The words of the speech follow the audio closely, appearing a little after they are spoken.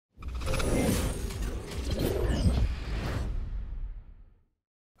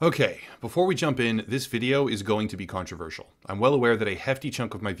Okay, before we jump in, this video is going to be controversial. I'm well aware that a hefty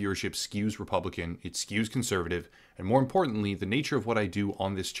chunk of my viewership skews Republican, it skews conservative, and more importantly, the nature of what I do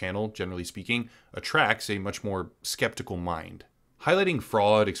on this channel, generally speaking, attracts a much more skeptical mind. Highlighting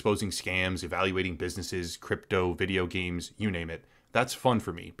fraud, exposing scams, evaluating businesses, crypto, video games, you name it, that's fun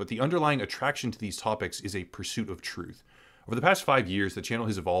for me, but the underlying attraction to these topics is a pursuit of truth. Over the past 5 years, the channel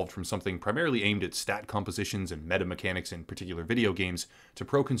has evolved from something primarily aimed at stat compositions and meta mechanics in particular video games to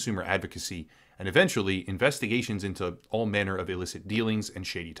pro-consumer advocacy, and eventually investigations into all manner of illicit dealings and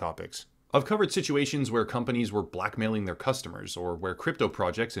shady topics. I've covered situations where companies were blackmailing their customers, or where crypto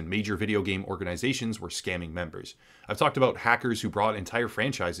projects and major video game organizations were scamming members. I've talked about hackers who brought entire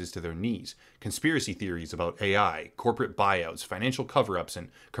franchises to their knees, conspiracy theories about AI, corporate buyouts, financial cover-ups, and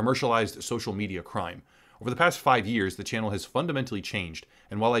commercialized social media crime. Over the past 5 years, the channel has fundamentally changed,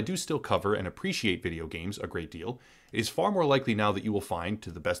 and while I do still cover and appreciate video games a great deal, it is far more likely now that you will find, to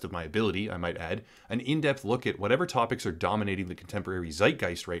the best of my ability, I might add, an in-depth look at whatever topics are dominating the contemporary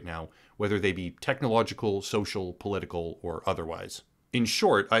zeitgeist right now, whether they be technological, social, political, or otherwise. In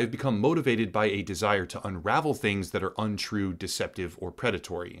short, I have become motivated by a desire to unravel things that are untrue, deceptive, or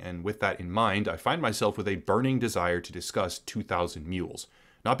predatory, and with that in mind, I find myself with a burning desire to discuss 2000 Mules.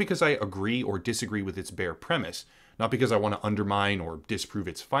 Not because I agree or disagree with its bare premise, not because I want to undermine or disprove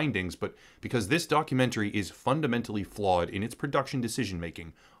its findings, but because this documentary is fundamentally flawed in its production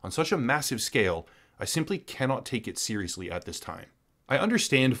decision-making on such a massive scale, I simply cannot take it seriously at this time. I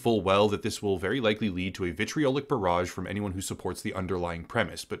understand full well that this will very likely lead to a vitriolic barrage from anyone who supports the underlying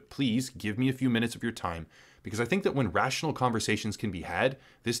premise, but please give me a few minutes of your time, because I think that when rational conversations can be had,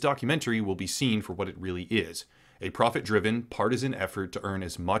 this documentary will be seen for what it really is. A profit-driven, partisan effort to earn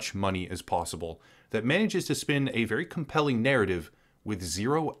as much money as possible that manages to spin a very compelling narrative with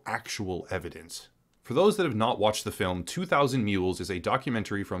zero actual evidence. For those that have not watched the film, 2000 Mules is a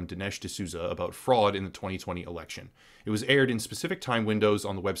documentary from Dinesh D'Souza about fraud in the 2020 election. It was aired in specific time windows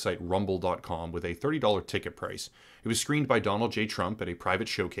on the website rumble.com with a $30 ticket price. It was screened by Donald J. Trump at a private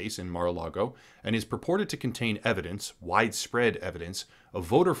showcase in Mar-a-Lago and is purported to contain evidence, widespread evidence, of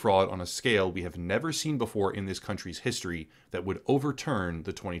voter fraud on a scale we have never seen before in this country's history that would overturn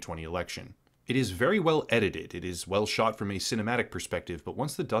the 2020 election. It is very well edited, it is well shot from a cinematic perspective, but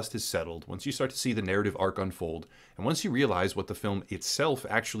once the dust has settled, once you start to see the narrative arc unfold, and once you realize what the film itself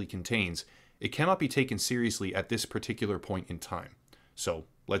actually contains, it cannot be taken seriously at this particular point in time. So,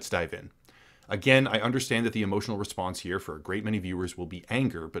 let's dive in. Again, I understand that the emotional response here for a great many viewers will be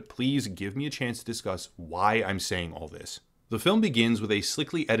anger, but please give me a chance to discuss why I'm saying all this. The film begins with a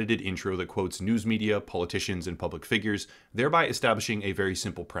slickly edited intro that quotes news media, politicians, and public figures, thereby establishing a very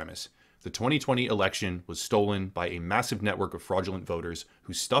simple premise. The 2020 election was stolen by a massive network of fraudulent voters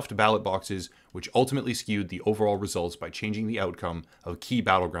who stuffed ballot boxes, which ultimately skewed the overall results by changing the outcome of key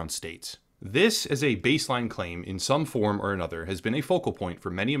battleground states. This, as a baseline claim in some form or another, has been a focal point for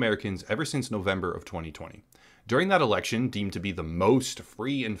many Americans ever since November of 2020. During that election, deemed to be the most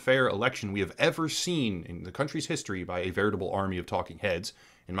free and fair election we have ever seen in the country's history by a veritable army of talking heads,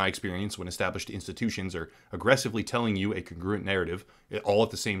 in my experience, when established institutions are aggressively telling you a congruent narrative, all at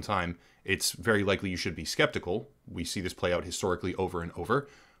the same time, it's very likely you should be skeptical. We see this play out historically over and over.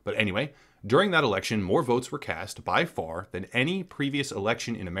 But anyway, during that election, more votes were cast, by far, than any previous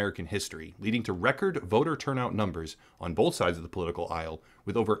election in American history, leading to record voter turnout numbers on both sides of the political aisle,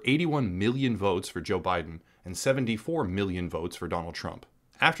 with over 81 million votes for Joe Biden and 74 million votes for Donald Trump.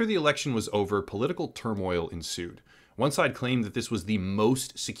 After the election was over, political turmoil ensued. One side claimed that this was the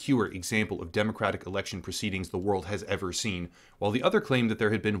most secure example of democratic election proceedings the world has ever seen, while the other claimed that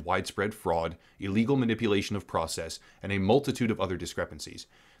there had been widespread fraud, illegal manipulation of process, and a multitude of other discrepancies.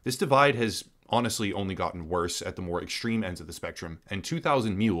 This divide has honestly only gotten worse at the more extreme ends of the spectrum, and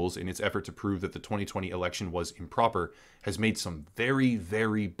 2000 Mules, in its effort to prove that the 2020 election was improper, has made some very,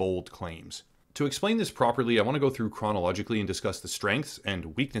 very bold claims. To explain this properly, I want to go through chronologically and discuss the strengths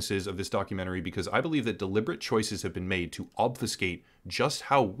and weaknesses of this documentary because I believe that deliberate choices have been made to obfuscate just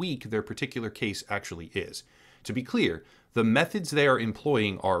how weak their particular case actually is. To be clear, the methods they are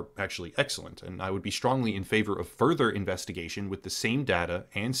employing are actually excellent, and I would be strongly in favor of further investigation with the same data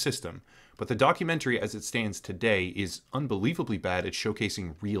and system, but the documentary as it stands today is unbelievably bad at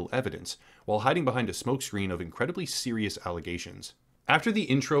showcasing real evidence, while hiding behind a smokescreen of incredibly serious allegations. After the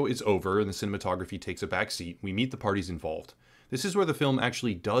intro is over and the cinematography takes a back seat, we meet the parties involved. This is where the film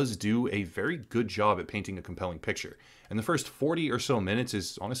actually does do a very good job at painting a compelling picture, and the first 40 or so minutes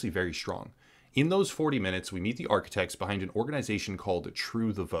is honestly very strong. In those 40 minutes, we meet the architects behind an organization called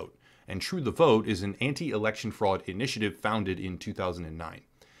True the Vote, and True the Vote is an anti-election fraud initiative founded in 2009.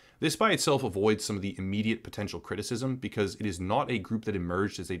 This by itself avoids some of the immediate potential criticism because it is not a group that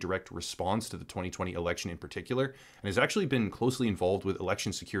emerged as a direct response to the 2020 election in particular, and has actually been closely involved with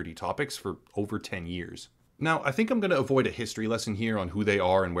election security topics for over 10 years. Now, I think I'm going to avoid a history lesson here on who they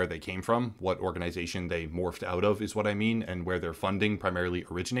are and where they came from. What organization they morphed out of is what I mean, and where their funding primarily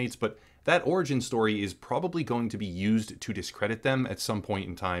originates, but that origin story is probably going to be used to discredit them at some point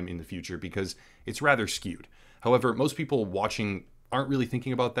in time in the future because it's rather skewed. However, most people watching aren't really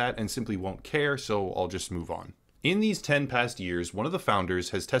thinking about that and simply won't care, so I'll just move on. In these 10 past years, one of the founders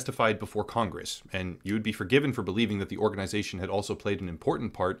has testified before Congress, and you would be forgiven for believing that the organization had also played an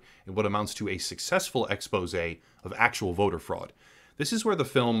important part in what amounts to a successful expose of actual voter fraud. This is where the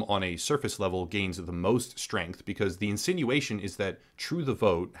film on a surface level gains the most strength because the insinuation is that True the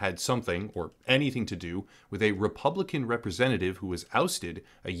Vote had something or anything to do with a Republican representative who was ousted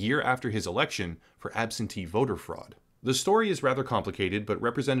a year after his election for absentee voter fraud. The story is rather complicated, but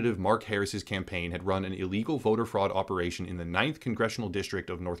Representative Mark Harris's campaign had run an illegal voter fraud operation in the 9th Congressional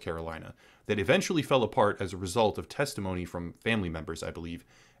District of North Carolina that eventually fell apart as a result of testimony from family members, I believe,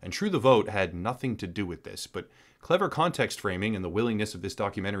 and True the Vote had nothing to do with this, but clever context framing and the willingness of this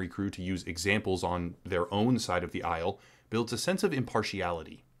documentary crew to use examples on their own side of the aisle builds a sense of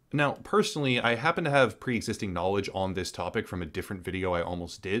impartiality. Now, personally, I happen to have pre-existing knowledge on this topic from a different video I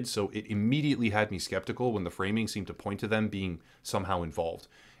almost did, so it immediately had me skeptical when the framing seemed to point to them being somehow involved.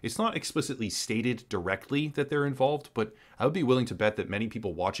 It's not explicitly stated directly that they're involved, but I would be willing to bet that many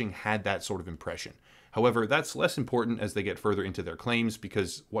people watching had that sort of impression. However, that's less important as they get further into their claims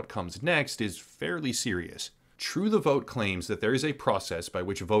because what comes next is fairly serious. True the Vote claims that there is a process by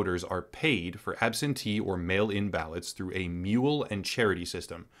which voters are paid for absentee or mail-in ballots through a mule and charity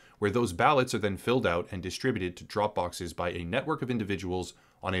system, where those ballots are then filled out and distributed to drop boxes by a network of individuals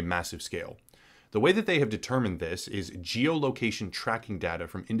on a massive scale. The way that they have determined this is geolocation tracking data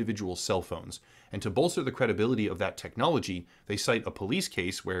from individual cell phones, and to bolster the credibility of that technology, they cite a police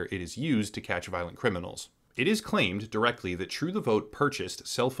case where it is used to catch violent criminals. It is claimed directly that True the Vote purchased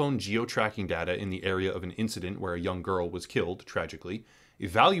cell phone geo-tracking data in the area of an incident where a young girl was killed, tragically,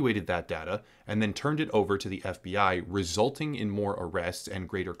 evaluated that data, and then turned it over to the FBI, resulting in more arrests and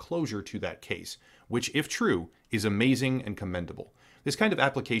greater closure to that case, which, if true, is amazing and commendable. This kind of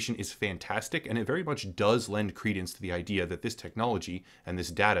application is fantastic, and it very much does lend credence to the idea that this technology and this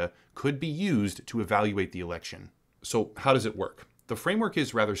data could be used to evaluate the election. So how does it work? The framework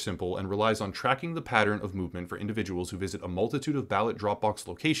is rather simple and relies on tracking the pattern of movement for individuals who visit a multitude of ballot Dropbox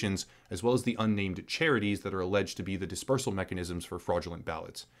locations, as well as the unnamed charities that are alleged to be the dispersal mechanisms for fraudulent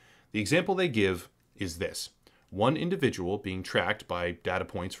ballots. The example they give is this. One individual being tracked by data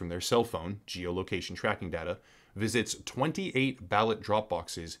points from their cell phone, geolocation tracking data, visits 28 ballot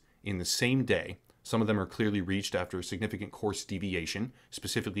Dropboxes in the same day. Some of them are clearly reached after a significant course deviation,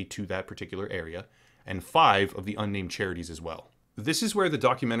 specifically to that particular area, and 5 of the unnamed charities as well. This is where the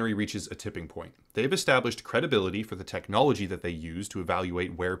documentary reaches a tipping point. They've established credibility for the technology that they use to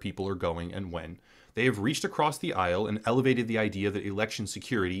evaluate where people are going and when. They have reached across the aisle and elevated the idea that election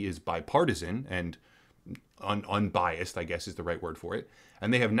security is bipartisan and unbiased, I guess is the right word for it.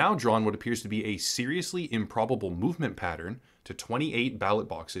 And they have now drawn what appears to be a seriously improbable movement pattern to 28 ballot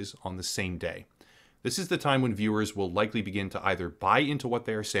boxes on the same day. This is the time when viewers will likely begin to either buy into what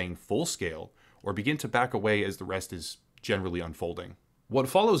they are saying full scale or begin to back away as the rest is generally unfolding. What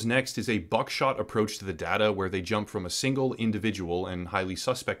follows next is a buckshot approach to the data where they jump from a single individual and highly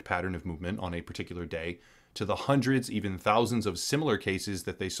suspect pattern of movement on a particular day to the hundreds, even thousands of similar cases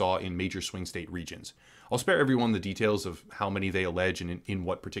that they saw in major swing state regions. I'll spare everyone the details of how many they allege and in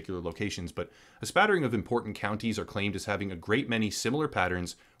what particular locations, but a spattering of important counties are claimed as having a great many similar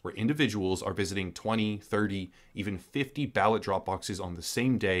patterns where individuals are visiting 20, 30, even 50 ballot drop boxes on the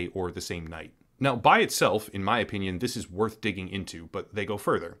same day or the same night. Now, by itself, in my opinion, this is worth digging into, but they go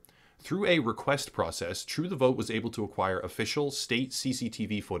further. Through a request process, True the Vote was able to acquire official state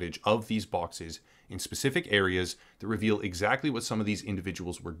CCTV footage of these boxes in specific areas that reveal exactly what some of these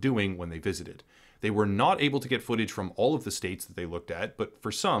individuals were doing when they visited. They were not able to get footage from all of the states that they looked at, but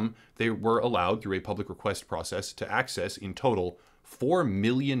for some, they were allowed through a public request process to access, in total, 4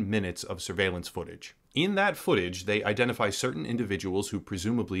 million minutes of surveillance footage. In that footage, they identify certain individuals who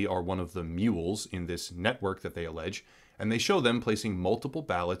presumably are one of the mules in this network that they allege, and they show them placing multiple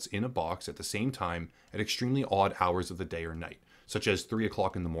ballots in a box at the same time at extremely odd hours of the day or night, such as 3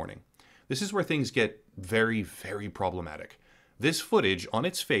 o'clock in the morning. This is where things get very, very problematic. This footage on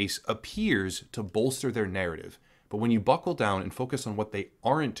its face appears to bolster their narrative, but when you buckle down and focus on what they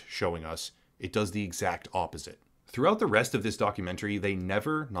aren't showing us, it does the exact opposite. Throughout the rest of this documentary, they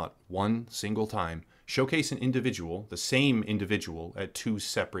never, not one single time, showcase an individual, the same individual, at two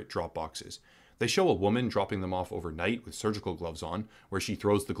separate drop boxes. They show a woman dropping them off overnight with surgical gloves on, where she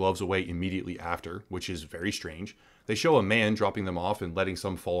throws the gloves away immediately after, which is very strange. They show a man dropping them off and letting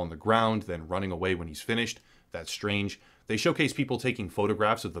some fall on the ground, then running away when he's finished. That's strange. They showcase people taking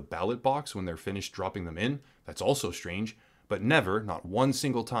photographs of the ballot box when they're finished dropping them in. That's also strange. But never, not one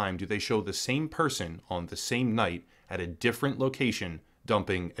single time, do they show the same person on the same night at a different location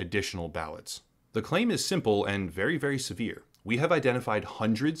dumping additional ballots. The claim is simple and very, very severe. We have identified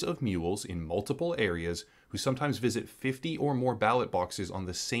hundreds of mules in multiple areas who sometimes visit 50 or more ballot boxes on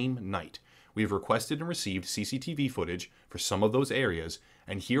the same night. We have requested and received CCTV footage for some of those areas,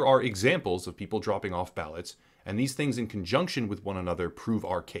 and here are examples of people dropping off ballots, and these things in conjunction with one another prove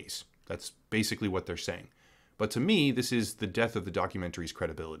our case. That's basically what they're saying. But to me, this is the death of the documentary's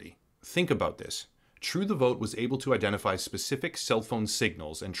credibility. Think about this. True the Vote was able to identify specific cell phone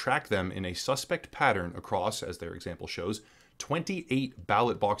signals and track them in a suspect pattern across, as their example shows, 28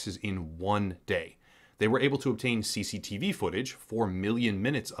 ballot boxes in one day. They were able to obtain CCTV footage, 4 million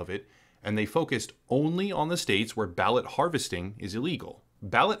minutes of it, and they focused only on the states where ballot harvesting is illegal.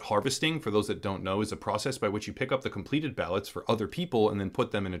 Ballot harvesting, for those that don't know, is a process by which you pick up the completed ballots for other people and then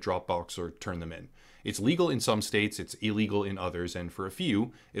put them in a drop box or turn them in. It's legal in some states, it's illegal in others, and for a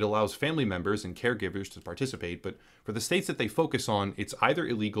few, it allows family members and caregivers to participate, but for the states that they focus on, it's either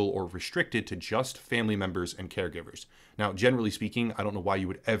illegal or restricted to just family members and caregivers. Now, generally speaking, I don't know why you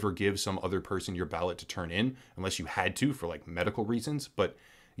would ever give some other person your ballot to turn in, unless you had to for like medical reasons, but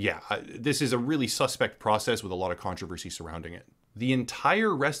yeah, this is a really suspect process with a lot of controversy surrounding it. The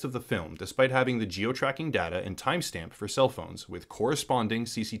entire rest of the film, despite having the geo-tracking data and timestamp for cell phones with corresponding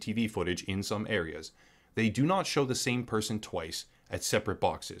CCTV footage in some areas, they do not show the same person twice at separate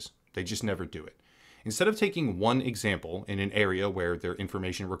boxes. They just never do it. Instead of taking one example in an area where their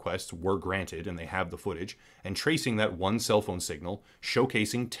information requests were granted and they have the footage, and tracing that one cell phone signal,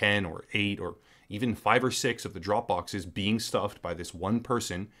 showcasing 10 or 8 or even 5 or 6 of the drop boxes being stuffed by this one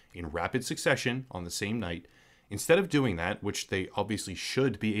person in rapid succession on the same night, instead of doing that, which they obviously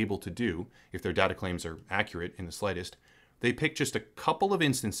should be able to do if their data claims are accurate in the slightest, they pick just a couple of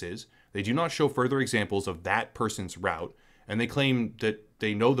instances, they do not show further examples of that person's route, and they claim that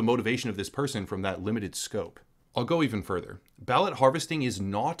they know the motivation of this person from that limited scope. I'll go even further. Ballot harvesting is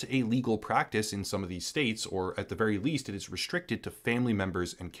not a legal practice in some of these states, or at the very least, it is restricted to family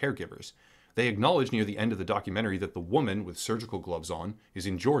members and caregivers. They acknowledge near the end of the documentary that the woman with surgical gloves on is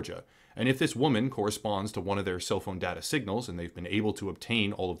in Georgia, and if this woman corresponds to one of their cell phone data signals and they've been able to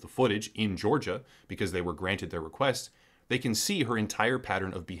obtain all of the footage in Georgia because they were granted their request, they can see her entire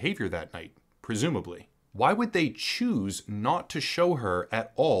pattern of behavior that night, presumably. Why would they choose not to show her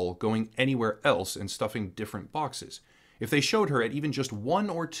at all going anywhere else and stuffing different boxes? If they showed her at even just 1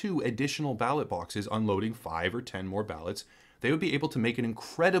 or 2 additional ballot boxes unloading 5 or 10 more ballots, they would be able to make an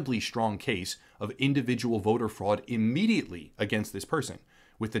incredibly strong case of individual voter fraud immediately against this person,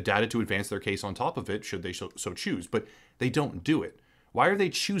 with the data to advance their case on top of it should they so choose, but they don't do it. Why are they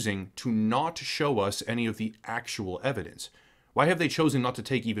choosing to not show us any of the actual evidence? Why have they chosen not to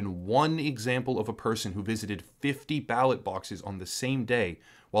take even one example of a person who visited 50 ballot boxes on the same day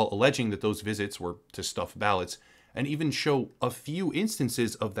while alleging that those visits were to stuff ballots, and even show a few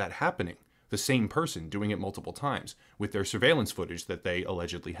instances of that happening, the same person doing it multiple times, with their surveillance footage that they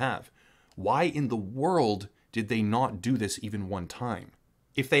allegedly have? Why in the world did they not do this even one time?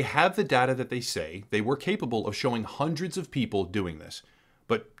 If they have the data that they say, they were capable of showing hundreds of people doing this,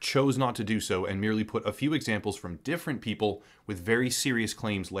 but chose not to do so and merely put a few examples from different people with very serious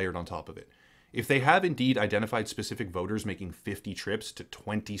claims layered on top of it. If they have indeed identified specific voters making 50 trips to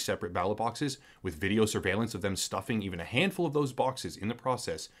 20 separate ballot boxes, with video surveillance of them stuffing even a handful of those boxes in the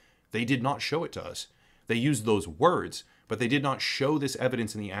process, they did not show it to us. They used those words, but they did not show this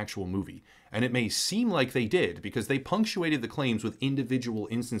evidence in the actual movie. And it may seem like they did, because they punctuated the claims with individual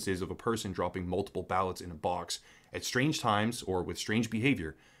instances of a person dropping multiple ballots in a box at strange times or with strange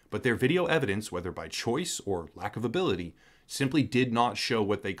behavior, but their video evidence, whether by choice or lack of ability, simply did not show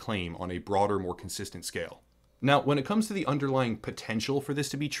what they claim on a broader, more consistent scale. Now, when it comes to the underlying potential for this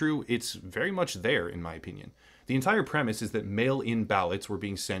to be true, it's very much there, in my opinion. The entire premise is that mail-in ballots were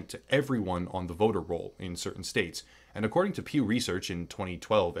being sent to everyone on the voter roll in certain states, and according to Pew Research in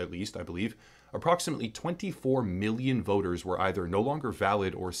 2012 at least, I believe, approximately 24 million voters were either no longer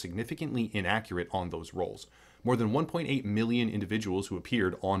valid or significantly inaccurate on those rolls. More than 1.8 million individuals who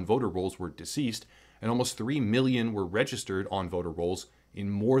appeared on voter rolls were deceased, and almost 3 million were registered on voter rolls in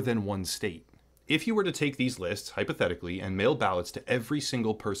more than one state. If you were to take these lists, hypothetically, and mail ballots to every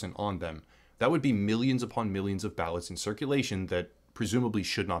single person on them, that would be millions upon millions of ballots in circulation that presumably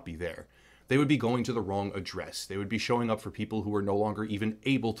should not be there. they would be going to the wrong address. They would be showing up for people who are no longer even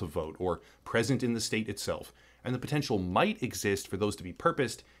able to vote or present in the state itself, and the potential might exist for those to be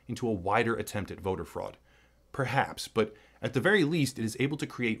purposed into a wider attempt at voter fraud. Perhaps, but at the very least, it is able to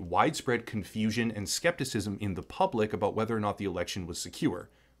create widespread confusion and skepticism in the public about whether or not the election was secure,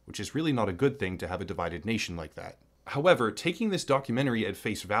 which is really not a good thing to have a divided nation like that. However, taking this documentary at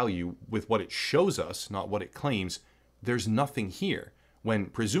face value with what it shows us, not what it claims, there's nothing here, when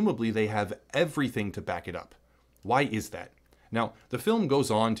presumably they have everything to back it up. Why is that? Now, the film goes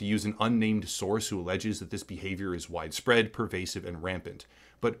on to use an unnamed source who alleges that this behavior is widespread, pervasive, and rampant,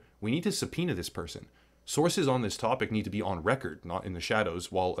 but we need to subpoena this person. Sources on this topic need to be on record, not in the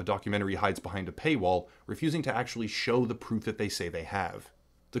shadows, while a documentary hides behind a paywall, refusing to actually show the proof that they say they have.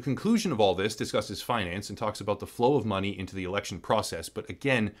 The conclusion of all this discusses finance and talks about the flow of money into the election process, but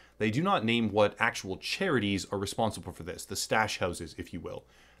again, they do not name what actual charities are responsible for this, the stash houses, if you will.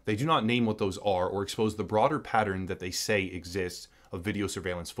 They do not name what those are or expose the broader pattern that they say exists of video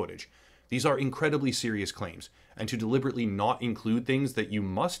surveillance footage. These are incredibly serious claims, and to deliberately not include things that you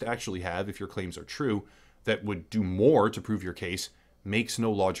must actually have if your claims are true, that would do more to prove your case, makes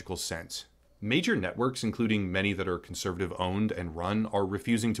no logical sense. Major networks, including many that are conservative owned and run, are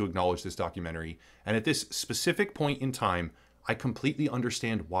refusing to acknowledge this documentary, and at this specific point in time, I completely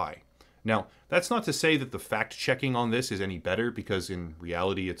understand why. Now, that's not to say that the fact-checking on this is any better, because in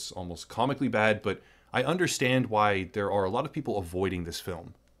reality it's almost comically bad, but I understand why there are a lot of people avoiding this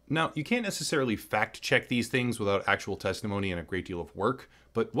film. Now, you can't necessarily fact-check these things without actual testimony and a great deal of work,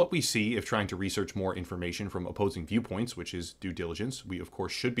 but what we see if trying to research more information from opposing viewpoints, which is due diligence, we of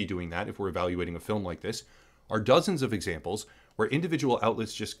course should be doing that if we're evaluating a film like this, are dozens of examples where individual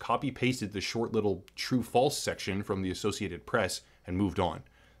outlets just copy-pasted the short little true-false section from the Associated Press and moved on.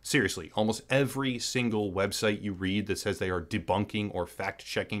 Seriously, almost every single website you read that says they are debunking or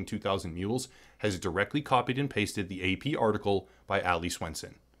fact-checking 2000 Mules has directly copied and pasted the AP article by Ali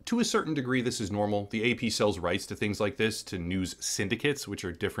Swenson. To a certain degree, this is normal. The AP sells rights to things like this to news syndicates, which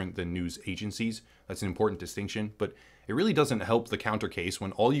are different than news agencies. That's an important distinction, but it really doesn't help the counter case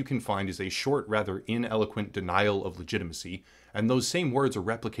when all you can find is a short, rather ineloquent denial of legitimacy, and those same words are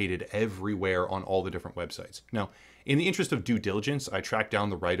replicated everywhere on all the different websites. Now, in the interest of due diligence, I tracked down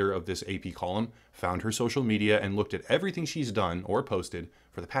the writer of this AP column, found her social media, and looked at everything she's done or posted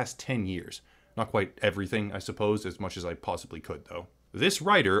for the past 10 years. Not quite everything, I suppose, as much as I possibly could, though. This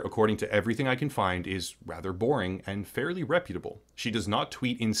writer, according to everything I can find, is rather boring and fairly reputable. She does not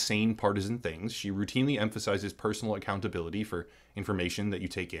tweet insane partisan things. She routinely emphasizes personal accountability for information that you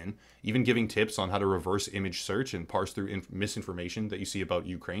take in, even giving tips on how to reverse image search and parse through misinformation that you see about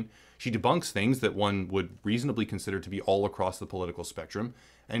Ukraine. She debunks things that one would reasonably consider to be all across the political spectrum,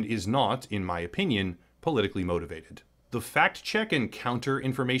 and is not, in my opinion, politically motivated. The fact check and counter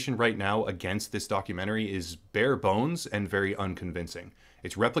information right now against this documentary is bare bones and very unconvincing.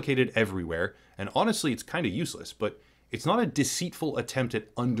 It's replicated everywhere, and honestly it's kind of useless, but it's not a deceitful attempt at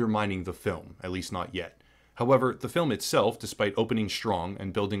undermining the film, at least not yet. However, the film itself, despite opening strong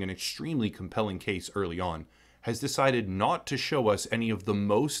and building an extremely compelling case early on, has decided not to show us any of the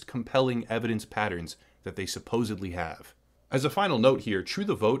most compelling evidence patterns that they supposedly have. As a final note here, True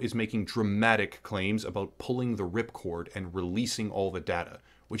the Vote is making dramatic claims about pulling the ripcord and releasing all the data,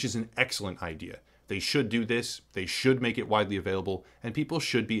 which is an excellent idea. They should do this, they should make it widely available, and people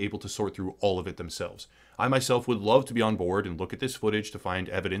should be able to sort through all of it themselves. I myself would love to be on board and look at this footage to find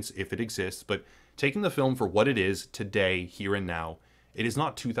evidence if it exists, but taking the film for what it is today, here and now, it is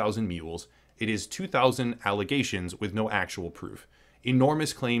not 2000 Mules, it is 2000 allegations with no actual proof.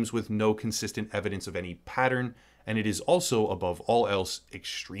 Enormous claims with no consistent evidence of any pattern, and it is also, above all else,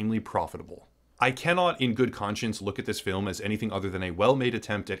 extremely profitable. I cannot, in good conscience, look at this film as anything other than a well-made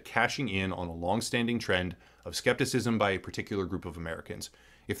attempt at cashing in on a long-standing trend of skepticism by a particular group of Americans.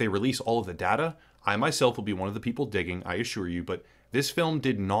 If they release all of the data, I myself will be one of the people digging, I assure you, but this film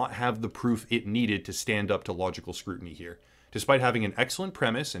did not have the proof it needed to stand up to logical scrutiny here. Despite having an excellent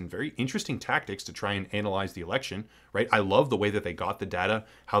premise and very interesting tactics to try and analyze the election, right? I love the way that they got the data,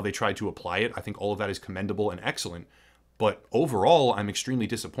 how they tried to apply it. I think all of that is commendable and excellent. But overall, I'm extremely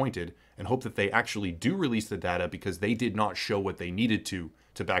disappointed and hope that they actually do release the data because they did not show what they needed to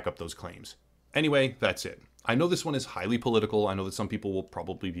back up those claims. Anyway, that's it. I know this one is highly political. I know that some people will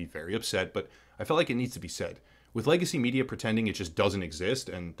probably be very upset, but I felt like it needs to be said. With legacy media pretending it just doesn't exist,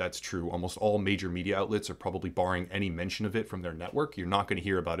 and that's true, almost all major media outlets are probably barring any mention of it from their network. You're not going to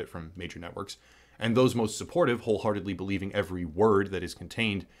hear about it from major networks. And those most supportive, wholeheartedly believing every word that is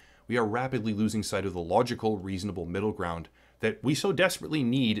contained, we are rapidly losing sight of the logical, reasonable middle ground that we so desperately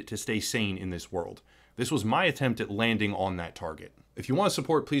need to stay sane in this world. This was my attempt at landing on that target. If you want to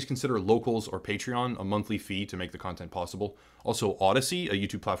support, please consider Locals or Patreon, a monthly fee to make the content possible. Also Odyssey, a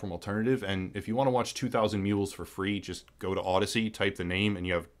YouTube platform alternative. And if you want to watch 2000 Mules for free, just go to Odyssey, type the name, and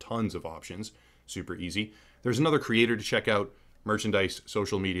you have tons of options. Super easy. There's another creator to check out, merchandise,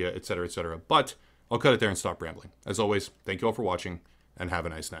 social media, etc., etc. But I'll cut it there and stop rambling. As always, thank you all for watching, and have a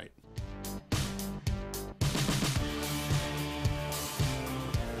nice night.